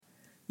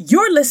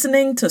You're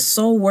listening to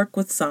Soul Work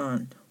with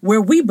San,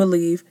 where we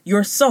believe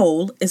your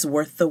soul is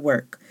worth the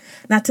work.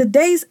 Now,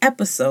 today's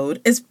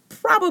episode is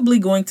probably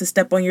going to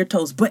step on your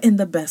toes, but in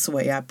the best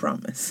way, I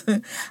promise.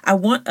 I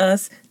want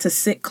us to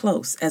sit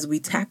close as we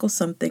tackle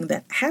something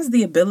that has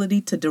the ability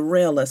to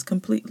derail us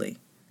completely.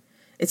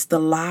 It's the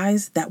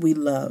lies that we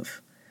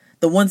love,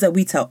 the ones that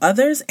we tell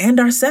others and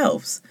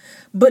ourselves.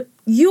 But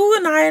you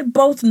and I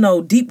both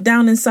know deep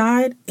down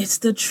inside, it's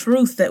the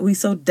truth that we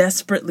so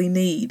desperately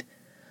need.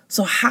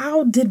 So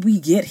how did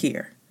we get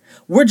here?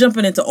 We're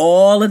jumping into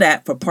all of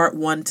that for part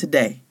 1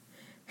 today.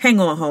 Hang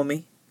on,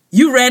 homie.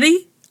 You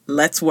ready?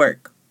 Let's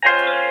work.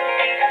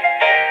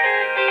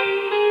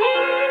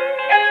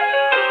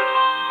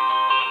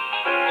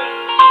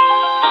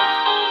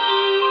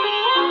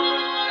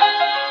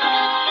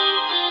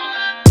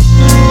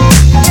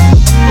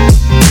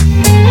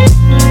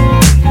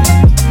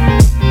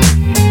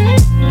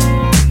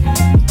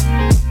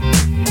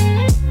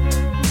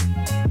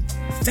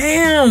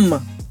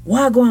 Fam!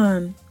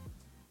 Wagwan.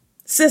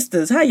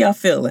 Sisters, how y'all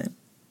feeling?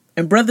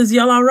 And brothers,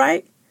 y'all all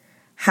right?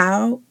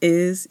 How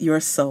is your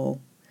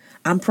soul?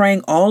 I'm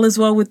praying all is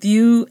well with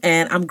you,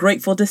 and I'm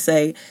grateful to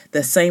say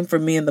the same for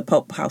me and the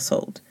Pope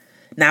household.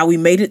 Now we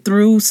made it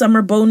through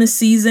summer bonus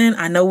season.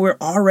 I know we're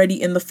already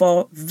in the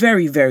fall.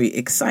 Very, very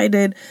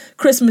excited.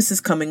 Christmas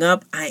is coming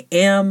up. I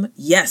am,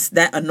 yes,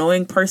 that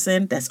annoying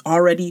person that's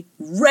already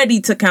ready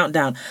to count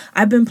down.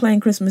 I've been playing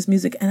Christmas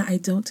music and I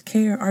don't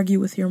care. Argue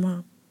with your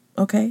mom.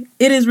 Okay,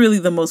 it is really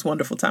the most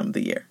wonderful time of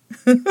the year.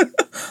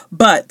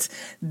 But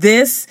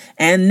this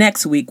and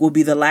next week will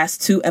be the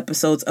last 2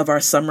 episodes of our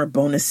summer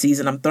bonus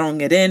season. I'm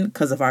throwing it in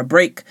because of our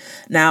break.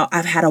 Now,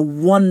 I've had a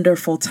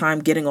wonderful time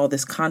getting all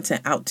this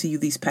content out to you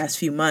these past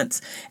few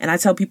months. And I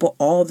tell people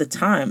all the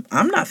time,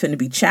 I'm not finna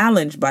be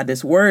challenged by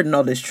this word and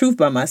all this truth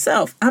by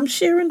myself. I'm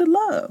sharing the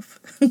love.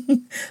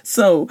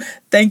 So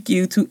thank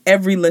you to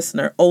every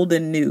listener, old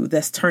and new,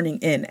 that's turning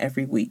in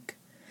every week.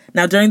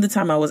 Now, during the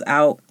time I was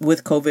out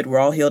with COVID, we're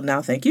all healed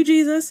now. Thank you,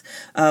 Jesus.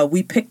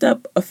 We picked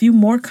up a few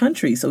more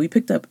countries. So we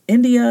picked up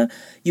India,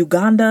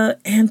 Uganda,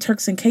 and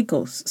Turks and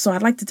Caicos. So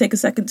I'd like to take a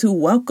second to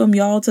welcome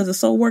y'all to the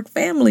Soul Work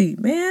family.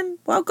 Man,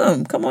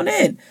 welcome. Come on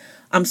in.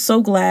 I'm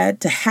so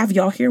glad to have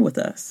y'all here with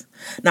us.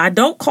 Now, I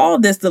don't call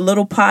this the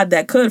little pod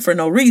that could for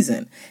no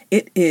reason.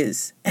 It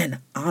is an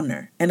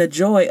honor and a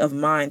joy of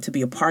mine to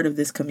be a part of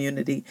this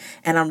community.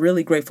 And I'm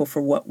really grateful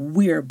for what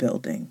we're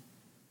building.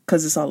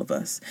 Because it's all of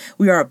us.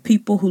 We are a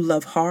people who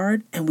love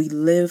hard and we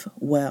live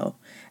well.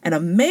 And a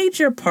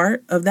major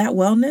part of that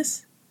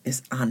wellness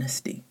is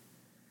honesty.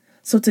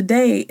 So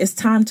today it's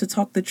time to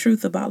talk the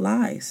truth about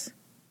lies.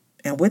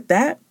 And with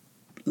that,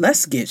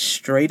 let's get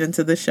straight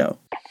into the show.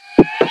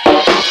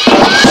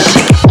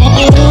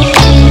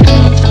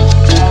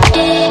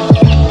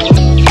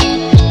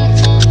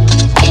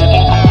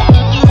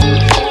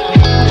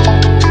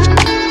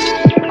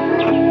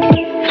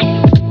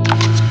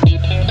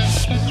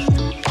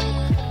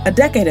 A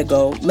decade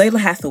ago, Lalah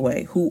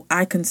Hathaway, who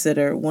I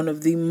consider one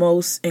of the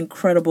most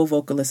incredible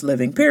vocalists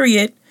living,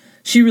 period,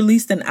 she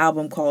released an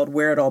album called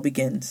Where It All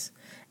Begins.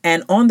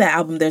 And on that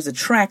album, there's a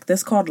track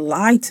that's called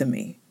Lie to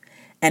Me.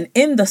 And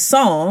in the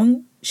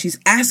song, she's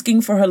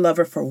asking for her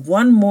lover for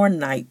one more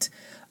night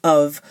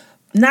of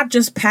not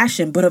just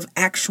passion, but of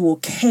actual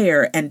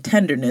care and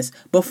tenderness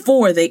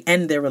before they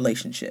end their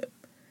relationship.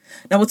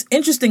 Now, what's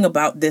interesting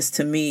about this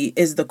to me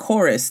is the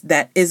chorus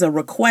that is a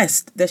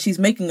request that she's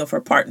making of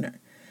her partner.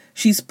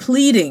 She's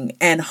pleading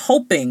and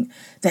hoping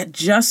that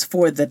just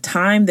for the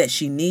time that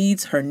she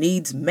needs her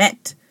needs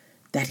met,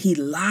 that he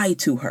lie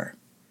to her.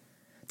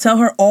 Tell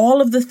her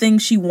all of the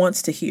things she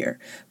wants to hear.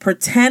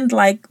 Pretend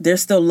like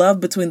there's still love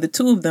between the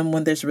two of them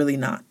when there's really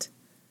not.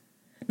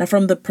 Now,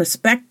 from the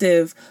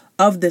perspective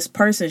of this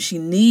person, she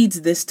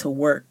needs this to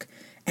work.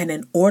 And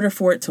in order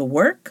for it to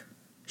work,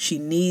 she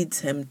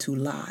needs him to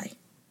lie.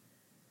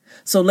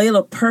 So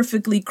Lalah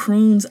perfectly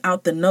croons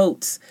out the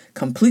notes,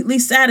 completely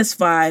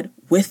satisfied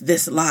with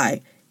this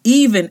lie,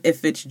 even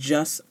if it's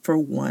just for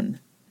one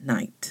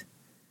night.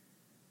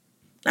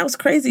 Now, what's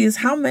crazy is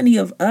how many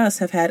of us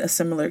have had a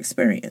similar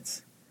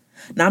experience.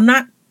 Now, I'm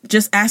not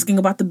just asking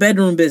about the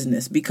bedroom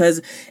business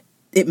because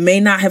it may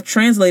not have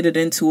translated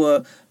into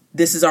a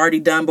this is already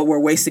done, but we're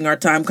wasting our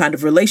time kind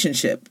of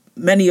relationship.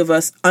 Many of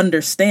us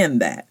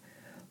understand that.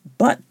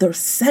 But the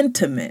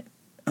sentiment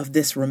of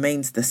this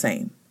remains the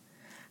same.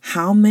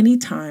 How many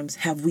times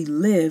have we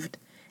lived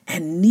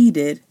and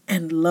needed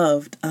and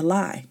loved a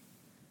lie?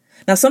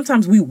 Now,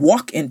 sometimes we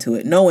walk into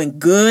it knowing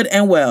good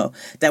and well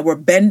that we're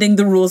bending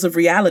the rules of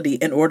reality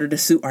in order to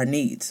suit our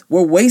needs.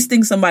 We're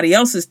wasting somebody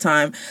else's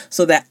time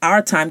so that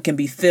our time can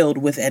be filled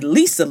with at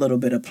least a little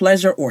bit of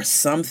pleasure or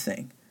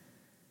something.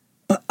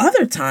 But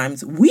other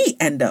times we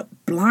end up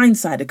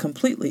blindsided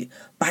completely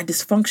by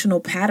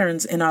dysfunctional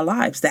patterns in our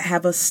lives that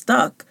have us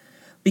stuck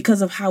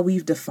because of how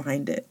we've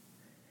defined it.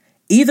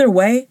 Either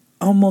way,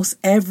 almost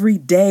every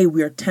day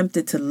we are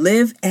tempted to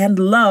live and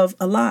love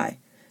a lie,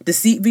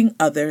 deceiving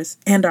others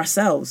and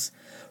ourselves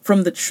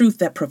from the truth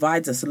that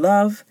provides us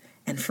love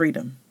and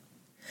freedom.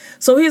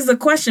 So here's the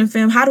question,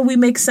 fam. How do we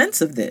make sense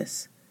of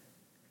this?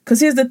 Because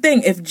here's the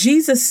thing. If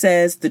Jesus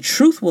says the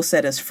truth will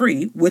set us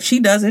free, which he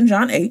does in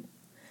John 8,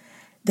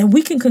 then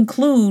we can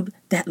conclude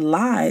that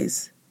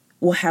lies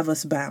will have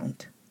us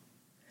bound.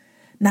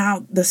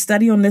 Now, the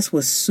study on this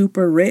was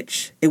super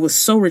rich. It was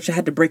so rich, I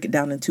had to break it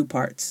down in 2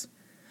 parts.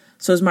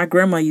 So as my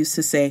grandma used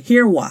to say,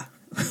 here why,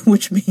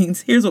 which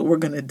means here's what we're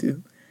going to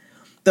do.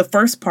 The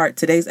first part,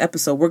 today's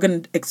episode, we're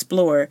going to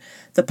explore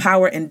the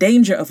power and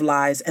danger of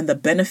lies and the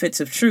benefits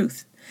of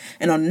truth.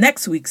 And on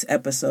next week's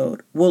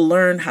episode, we'll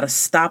learn how to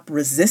stop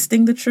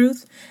resisting the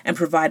truth and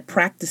provide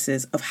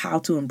practices of how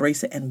to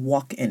embrace it and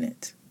walk in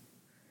it.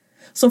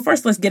 So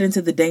first, let's get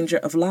into the danger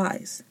of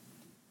lies.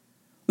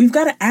 We've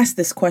got to ask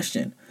this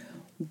question.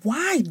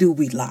 Why do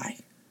we lie?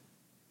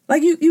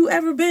 Like you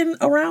ever been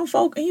around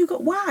folk and you go,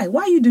 why?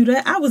 Why you do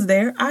that? I was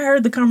there. I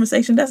heard the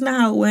conversation. That's not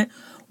how it went.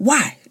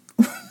 Why?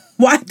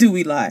 Why do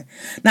we lie?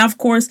 Now, of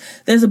course,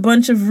 there's a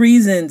bunch of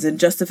reasons and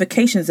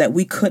justifications that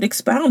we could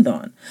expound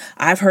on.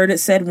 I've heard it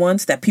said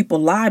once that people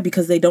lie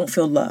because they don't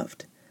feel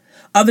loved.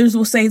 Others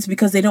will say it's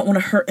because they don't want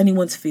to hurt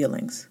anyone's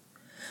feelings.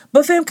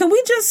 But fam, can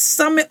we just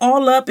sum it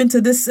all up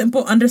into this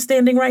simple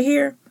understanding right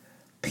here?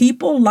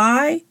 People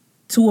lie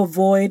to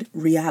avoid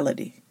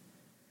reality.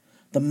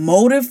 The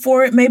motive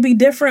for it may be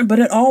different, but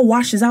it all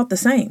washes out the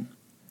same.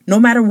 No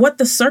matter what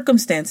the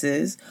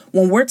circumstances,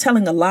 when we're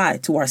telling a lie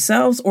to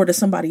ourselves or to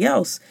somebody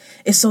else,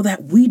 it's so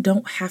that we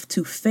don't have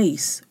to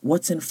face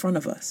what's in front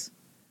of us.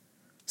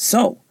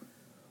 So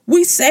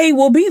we say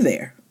we'll be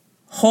there.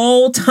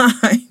 Whole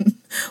time,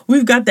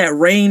 we've got that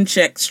rain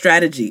check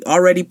strategy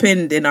already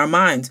pinned in our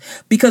minds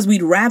because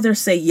we'd rather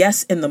say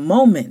yes in the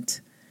moment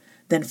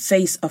than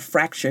face a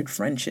fractured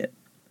friendship.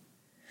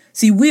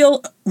 See,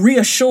 we'll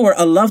reassure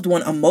a loved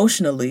one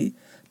emotionally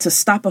to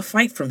stop a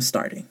fight from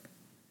starting.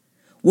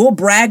 We'll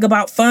brag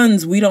about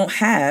funds we don't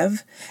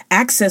have,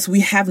 access we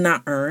have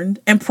not earned,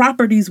 and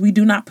properties we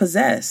do not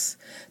possess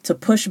to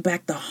push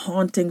back the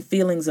haunting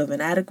feelings of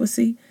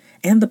inadequacy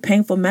and the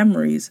painful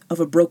memories of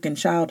a broken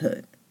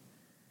childhood.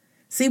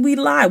 See, we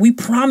lie. We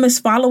promise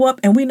follow-up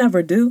and we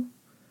never do.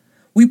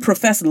 We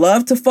profess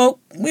love to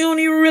folk we don't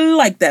even really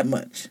like that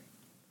much.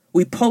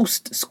 We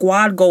post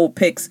squad goal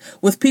pics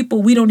with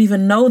people we don't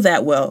even know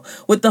that well,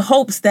 with the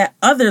hopes that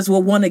others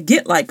will want to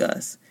get like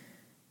us.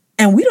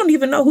 And we don't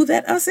even know who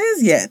that us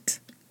is yet.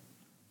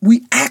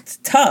 We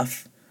act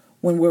tough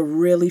when we're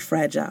really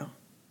fragile.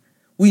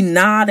 We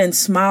nod and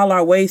smile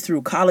our way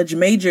through college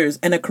majors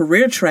and a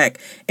career track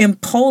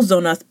imposed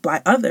on us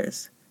by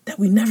others that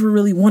we never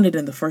really wanted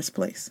in the first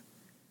place.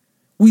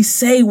 We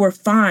say we're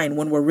fine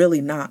when we're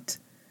really not.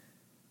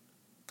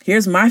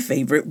 Here's my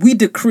favorite. We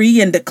decree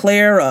and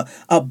declare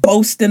a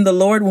boast in the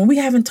Lord when we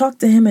haven't talked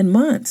to him in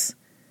months.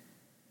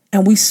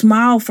 And we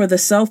smile for the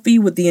selfie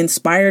with the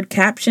inspired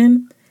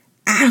caption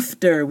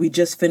after we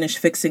just finished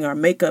fixing our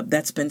makeup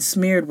that's been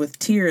smeared with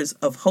tears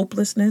of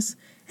hopelessness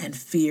and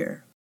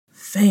fear.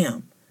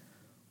 Fam,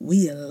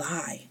 we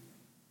lie.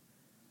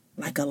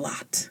 Like a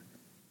lot.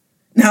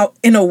 Now,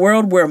 in a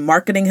world where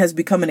marketing has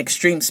become an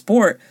extreme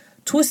sport,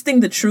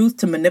 twisting the truth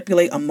to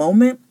manipulate a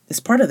moment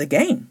is part of the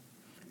game.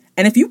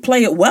 And if you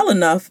play it well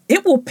enough,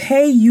 it will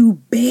pay you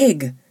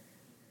big.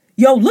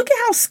 Yo, look at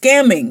how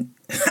scamming,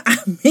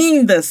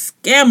 the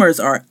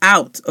scammers are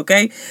out,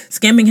 okay?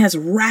 Scamming has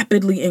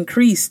rapidly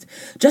increased.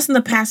 Just in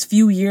the past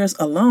few years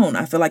alone,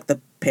 I feel like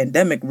the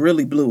pandemic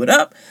really blew it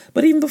up.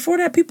 But even before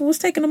that, people was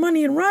taking the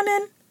money and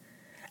running.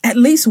 At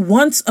least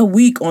once a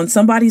week on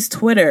somebody's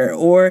Twitter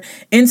or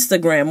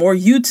Instagram or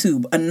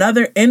YouTube,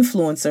 another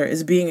influencer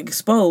is being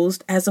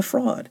exposed as a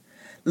fraud,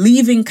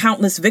 leaving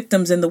countless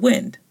victims in the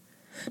wind.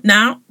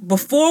 Now,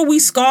 before we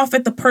scoff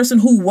at the person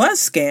who was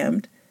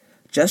scammed,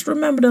 just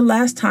remember the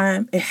last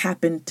time it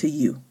happened to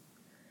you.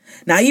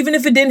 Now, even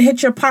if it didn't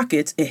hit your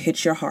pockets, it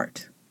hit your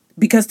heart.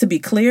 Because to be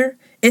clear,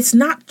 it's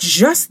not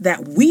just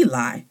that we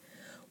lie.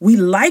 We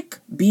like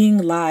being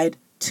lied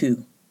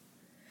to.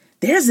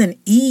 There's an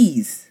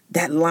ease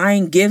that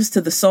lying gives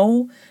to the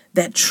soul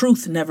that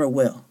truth never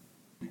will.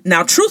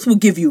 Now, truth will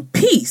give you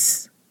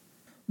peace,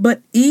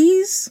 but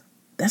ease,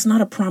 that's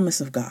not a promise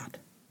of God.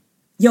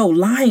 Yo,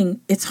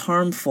 lying, it's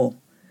harmful.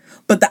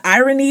 But the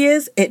irony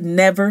is it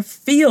never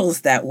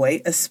feels that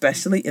way,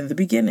 especially in the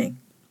beginning.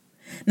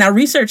 Now,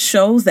 research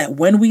shows that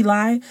when we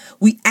lie,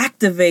 we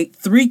activate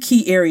 3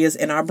 key areas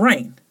in our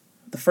brain.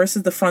 The first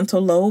is the frontal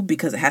lobe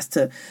because it has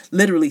to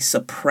literally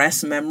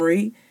suppress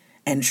memory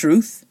and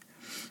truth.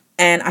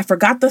 And I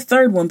forgot the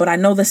third one, but I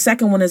know the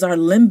second one is our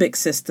limbic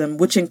system,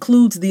 which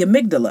includes the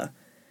amygdala.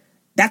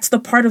 That's the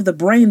part of the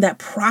brain that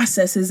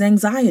processes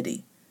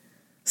anxiety.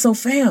 So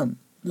fam,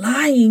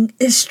 lying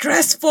is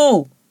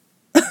stressful.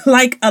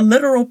 Like a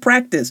literal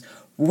practice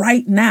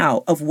right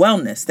now of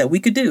wellness that we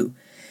could do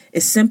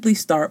is simply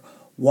start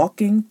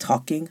walking,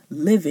 talking,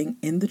 living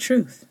in the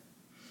truth.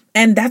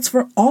 And that's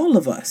for all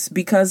of us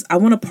because I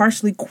want to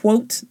partially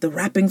quote the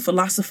rapping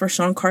philosopher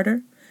Sean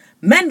Carter.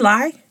 Men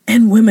lie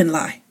and women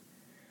lie.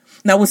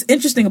 Now, what's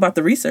interesting about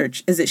the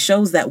research is it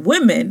shows that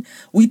women,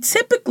 we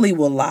typically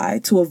will lie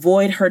to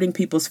avoid hurting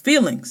people's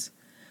feelings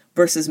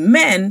versus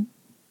men,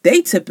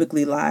 they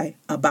typically lie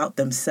about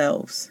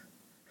themselves.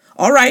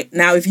 All right,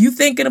 now if you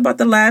thinking about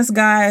the last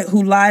guy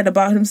who lied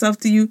about himself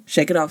to you,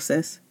 shake it off,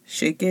 sis.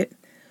 Shake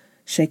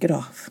it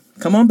off.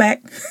 Come on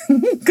back,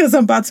 because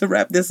I'm about to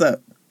wrap this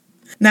up.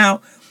 Now,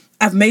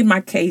 I've made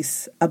my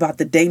case about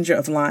the danger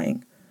of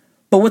lying,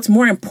 but what's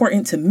more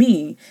important to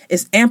me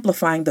is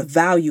amplifying the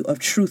value of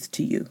truth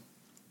to you.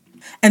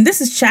 And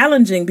this is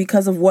challenging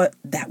because of what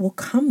that will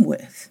come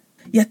with.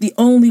 Yet the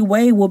only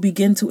way we'll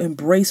begin to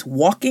embrace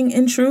walking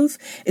in truth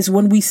is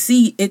when we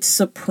see its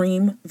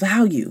supreme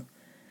value.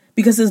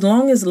 Because as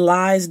long as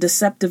lies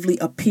deceptively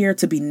appear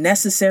to be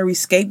necessary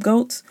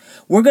scapegoats,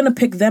 we're going to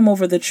pick them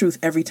over the truth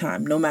every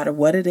time, no matter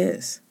what it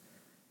is.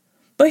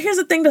 But here's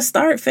the thing to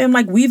start, fam.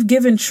 Like, we've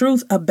given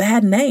truth a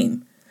bad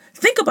name.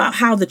 Think about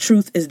how the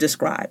truth is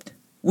described.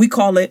 We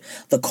call it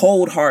the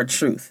cold, hard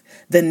truth,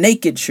 the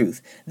naked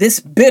truth, this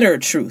bitter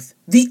truth,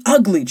 the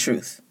ugly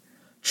truth.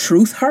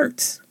 Truth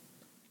hurts.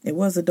 It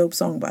was a dope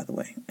song, by the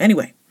way.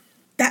 Anyway,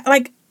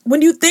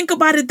 when you think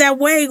about it that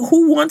way,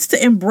 who wants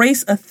to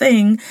embrace a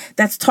thing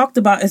that's talked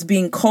about as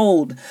being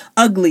cold,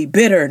 ugly,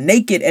 bitter,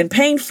 naked, and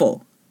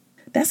painful?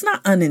 That's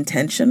not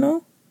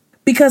unintentional.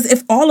 Because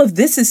if all of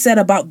this is said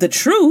about the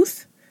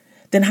truth,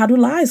 then how do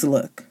lies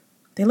look?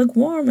 They look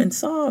warm and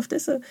soft.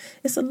 It's a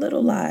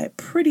little lie.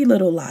 Pretty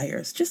little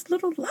liars. Just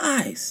little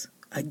lies.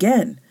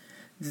 Again,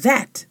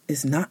 that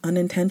is not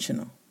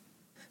unintentional.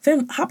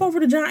 Fam, hop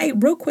over to John 8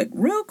 real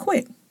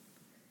quick.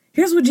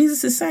 Here's what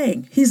Jesus is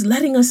saying. He's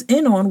letting us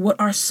in on what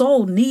our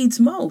soul needs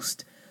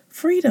most.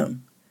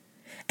 Freedom.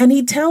 And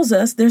he tells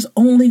us there's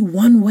only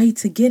one way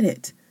to get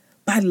it.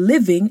 By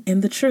living in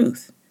the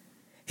truth.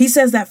 He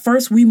says that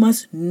first we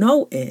must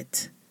know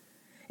it.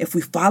 If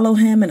we follow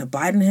him and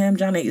abide in him,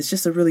 John 8 is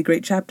just a really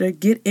great chapter.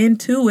 Get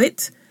into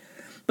it.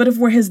 But if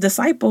we're his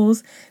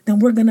disciples, then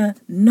we're going to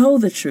know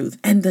the truth.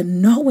 And the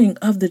knowing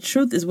of the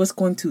truth is what's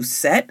going to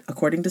set,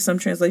 according to some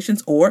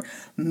translations, or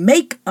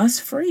make us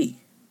free.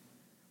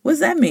 What does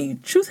that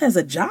mean? Truth has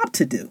a job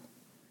to do.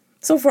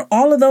 So for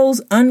all of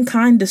those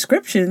unkind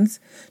descriptions,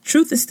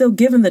 truth is still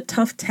given the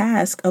tough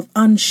task of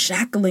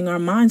unshackling our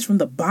minds from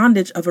the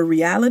bondage of a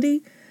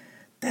reality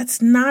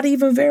that's not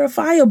even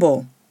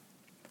verifiable.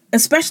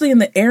 Especially in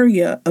the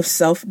area of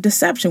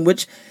self-deception,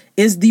 which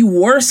is the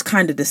worst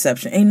kind of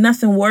deception. Ain't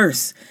nothing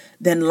worse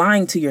than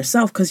lying to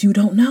yourself because you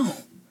don't know.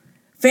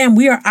 Fam,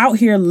 we are out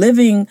here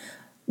living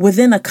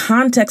within a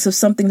context of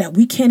something that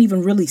we can't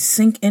even really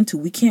sink into.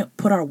 We can't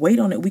put our weight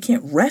on it. We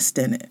can't rest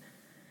in it.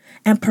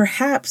 And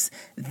perhaps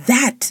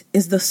that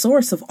is the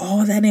source of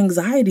all that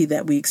anxiety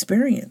that we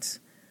experience.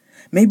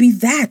 Maybe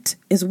that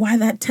is why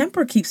that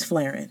temper keeps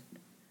flaring.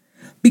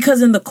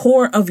 Because in the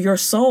core of your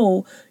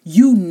soul,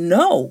 you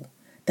know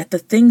that the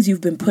things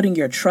you've been putting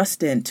your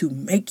trust in to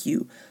make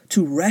you,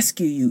 to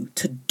rescue you,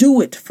 to do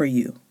it for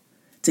you,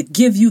 to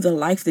give you the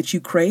life that you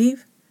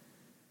crave,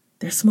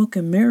 they're smoke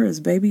and mirrors,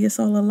 baby. It's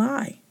all a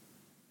lie.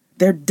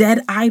 They're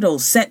dead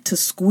idols set to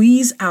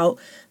squeeze out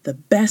the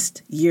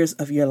best years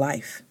of your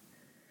life.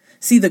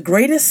 See, the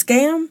greatest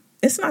scam,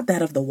 it's not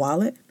that of the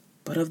wallet,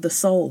 but of the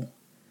soul.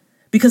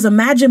 Because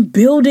imagine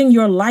building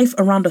your life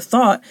around a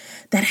thought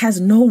that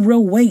has no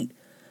real weight,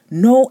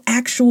 no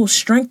actual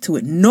strength to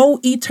it, no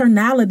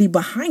eternality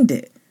behind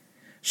it.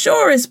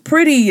 Sure, it's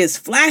pretty, it's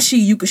flashy,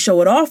 you could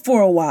show it off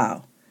for a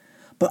while.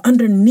 But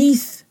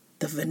underneath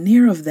the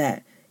veneer of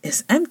that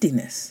is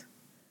emptiness.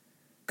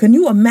 Can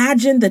you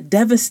imagine the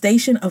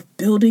devastation of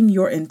building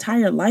your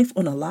entire life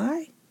on a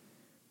lie?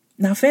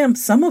 Now, fam,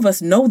 some of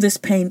us know this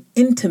pain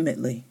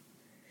intimately.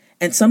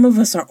 And some of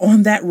us are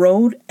on that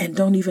road and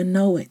don't even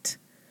know it.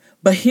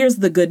 But here's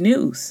the good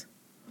news.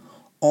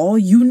 All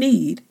you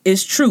need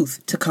is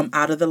truth to come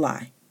out of the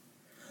lie.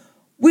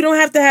 We don't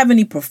have to have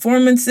any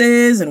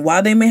performances, and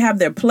while they may have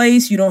their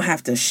place, you don't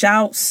have to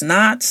shout,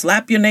 snot,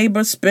 slap your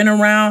neighbor, spin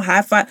around,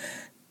 high five,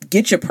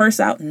 get your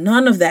purse out.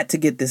 None of that to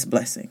get this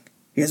blessing.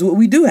 Here's what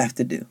we do have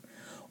to do.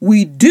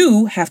 We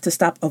do have to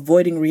stop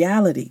avoiding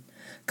reality,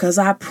 because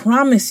I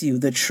promise you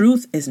the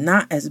truth is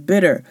not as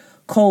bitter,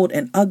 cold,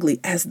 and ugly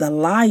as the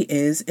lie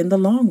is in the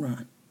long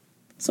run.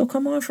 So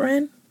come on,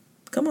 friend.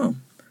 Come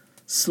on.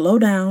 Slow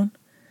down.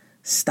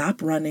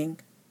 Stop running.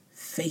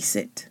 Face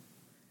it.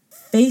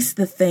 Face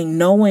the thing,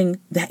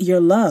 knowing that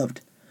you're loved.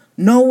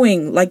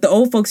 Knowing, like the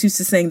old folks used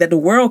to sing, that the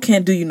world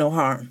can't do you no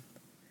harm.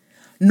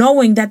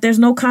 Knowing that there's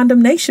no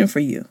condemnation for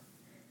you.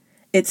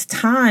 It's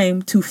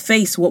time to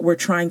face what we're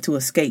trying to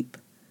escape.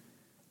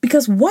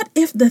 Because what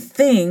if the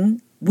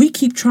thing we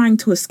keep trying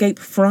to escape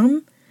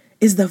from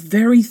is the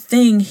very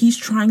thing he's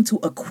trying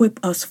to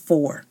equip us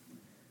for?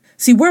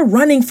 See, we're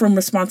running from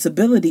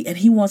responsibility and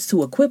he wants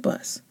to equip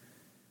us.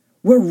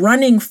 We're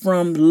running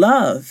from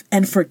love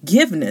and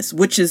forgiveness,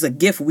 which is a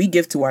gift we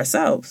give to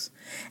ourselves.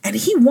 And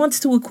he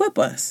wants to equip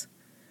us.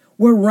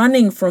 We're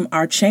running from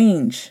our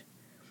change,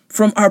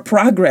 from our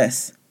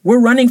progress.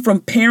 We're running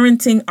from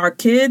parenting our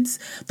kids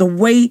the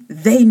way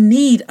they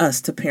need us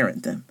to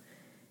parent them.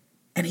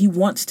 And he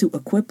wants to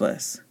equip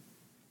us.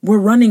 We're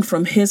running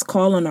from his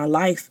call on our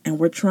life and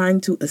we're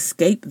trying to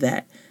escape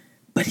that.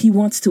 But he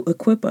wants to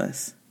equip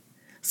us.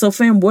 So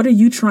fam, what are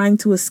you trying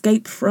to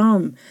escape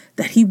from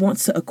that he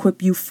wants to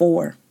equip you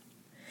for?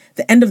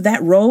 The end of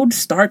that road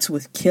starts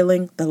with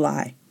killing the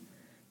lie.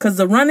 Because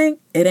the running,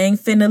 it ain't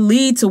finna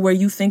lead to where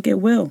you think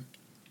it will.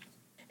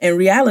 In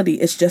reality,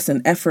 it's just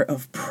an effort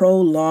of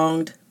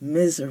prolonged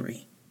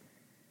misery.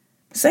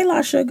 Say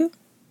la, sugar.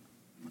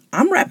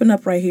 I'm wrapping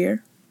up right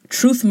here.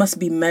 Truth must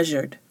be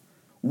measured.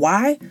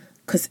 Why?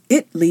 Because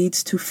it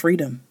leads to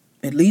freedom.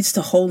 It leads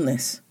to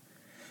wholeness.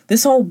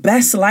 This whole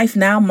best life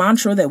now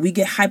mantra that we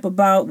get hype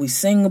about, we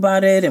sing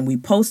about it and we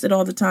post it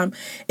all the time,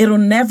 it'll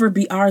never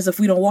be ours if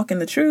we don't walk in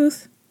the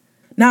truth.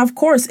 Now, of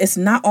course, it's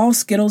not all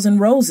Skittles and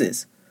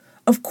roses.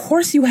 Of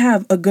course you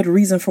have a good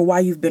reason for why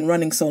you've been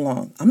running so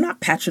long. I'm not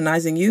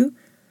patronizing you.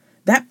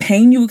 That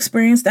pain you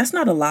experienced, that's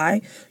not a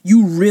lie.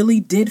 You really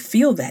did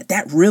feel that.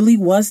 That really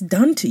was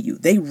done to you.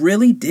 They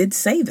really did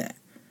say that.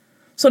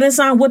 So then,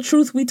 son, what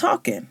truth we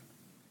talking?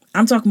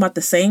 I'm talking about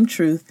the same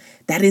truth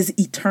that is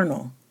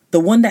eternal. The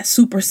one that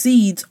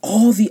supersedes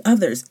all the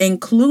others,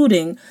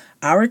 including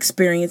our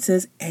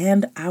experiences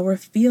and our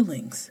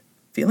feelings.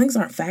 Feelings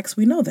aren't facts.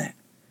 We know that.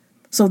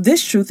 So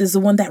this truth is the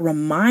one that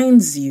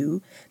reminds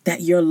you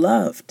that you're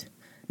loved.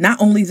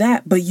 Not only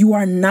that, but you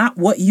are not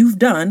what you've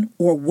done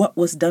or what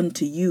was done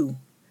to you.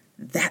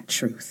 That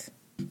truth.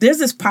 There's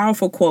this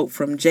powerful quote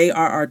from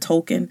J.R.R.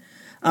 Tolkien,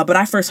 but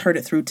I first heard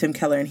it through Tim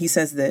Keller, and he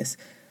says this: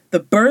 "The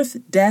birth,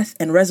 death,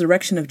 and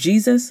resurrection of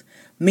Jesus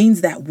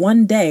means that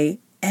one day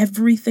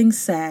everything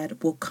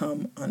sad will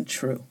come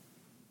untrue."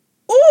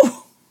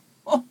 Ooh!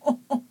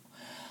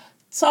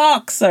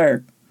 Talk,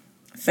 sir.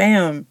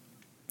 Fam,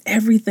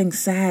 everything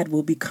sad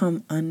will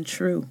become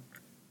untrue.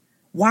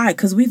 Why?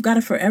 Because we've got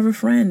a forever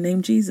friend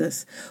named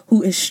Jesus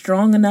who is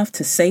strong enough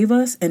to save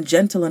us and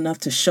gentle enough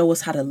to show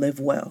us how to live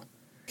well.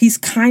 He's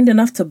kind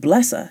enough to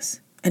bless us,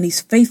 and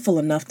he's faithful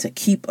enough to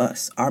keep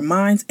us, our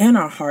minds and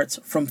our hearts,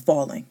 from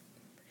falling.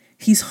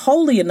 He's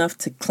holy enough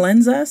to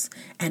cleanse us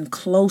and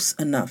close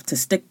enough to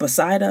stick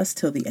beside us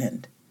till the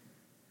end.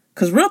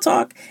 Because real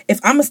talk, if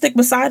I'm going to stick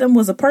beside him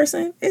was a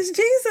person, it's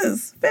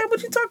Jesus. Man,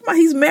 what you talking about?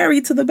 He's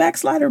married to the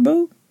backslider,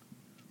 boo.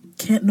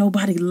 Can't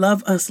nobody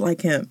love us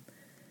like him.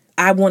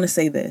 I want to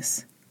say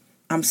this.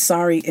 I'm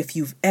sorry if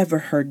you've ever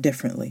heard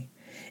differently.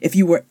 If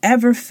you were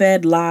ever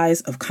fed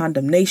lies of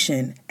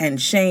condemnation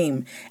and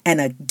shame and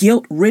a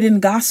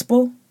guilt-ridden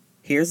gospel,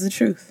 here's the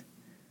truth.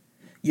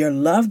 You're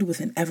loved with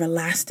an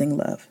everlasting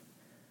love.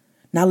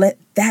 Now let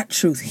that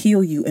truth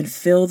heal you and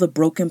fill the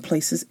broken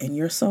places in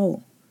your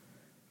soul.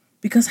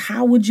 Because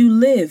how would you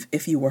live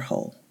if you were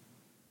whole?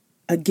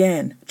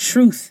 Again,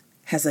 truth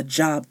has a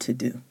job to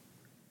do.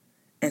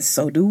 And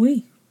so do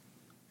we.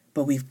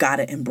 But we've got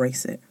to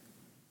embrace it.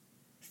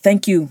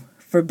 Thank you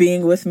for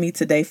being with me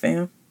today,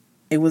 fam.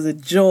 It was a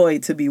joy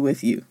to be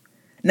with you.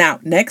 Now,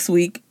 next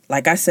week,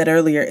 like I said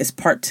earlier, is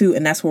part 2,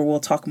 and that's where we'll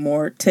talk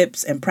more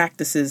tips and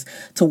practices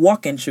to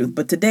walk in truth.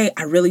 But today,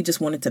 I really just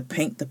wanted to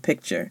paint the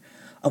picture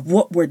of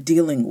what we're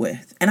dealing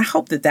with. And I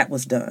hope that that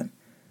was done.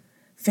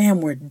 Fam,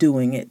 we're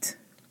doing it.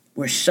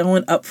 We're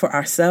showing up for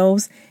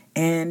ourselves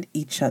and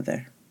each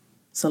other.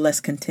 So let's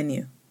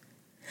continue.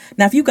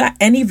 Now, if you got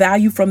any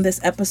value from this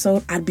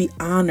episode, I'd be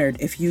honored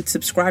if you'd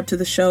subscribe to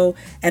the show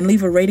and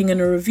leave a rating and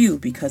a review,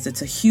 because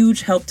it's a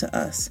huge help to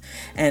us.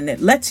 And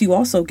it lets you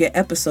also get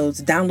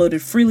episodes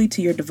downloaded freely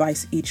to your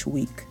device each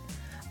week.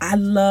 I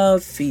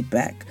love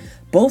feedback,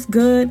 both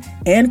good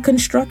and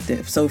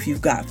constructive. So if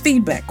you've got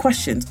feedback,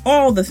 questions,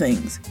 all the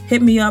things,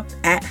 hit me up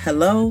at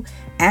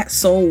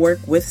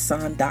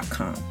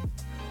hello@soulworkwithsan.com.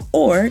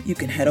 Or you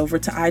can head over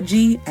to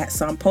IG at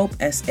Sanpope,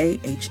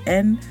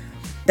 SAHN.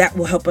 That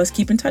will help us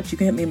keep in touch. You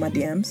can hit me in my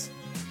DMs.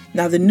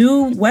 Now, the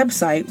new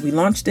website, we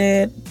launched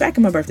it back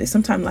in my birthday,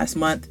 sometime last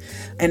month.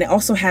 And it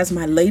also has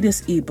my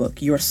latest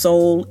ebook, Your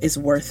Soul is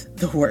Worth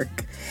the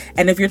Work.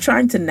 And if you're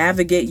trying to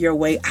navigate your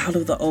way out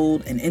of the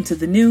old and into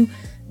the new,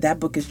 that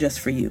book is just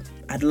for you.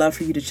 I'd love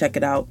for you to check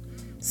it out.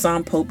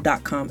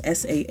 Sanpope.com,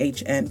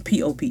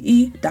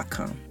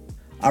 SAHNPOPE.com.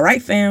 All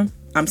right, fam,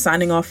 I'm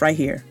signing off right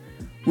here.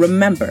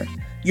 Remember,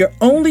 you're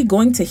only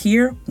going to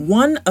hear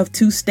one of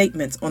 2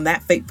 statements on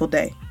that fateful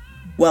day.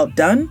 Well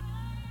done,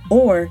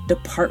 or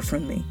depart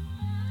from me.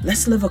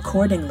 Let's live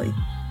accordingly.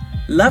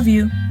 Love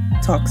you.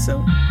 Talk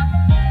soon.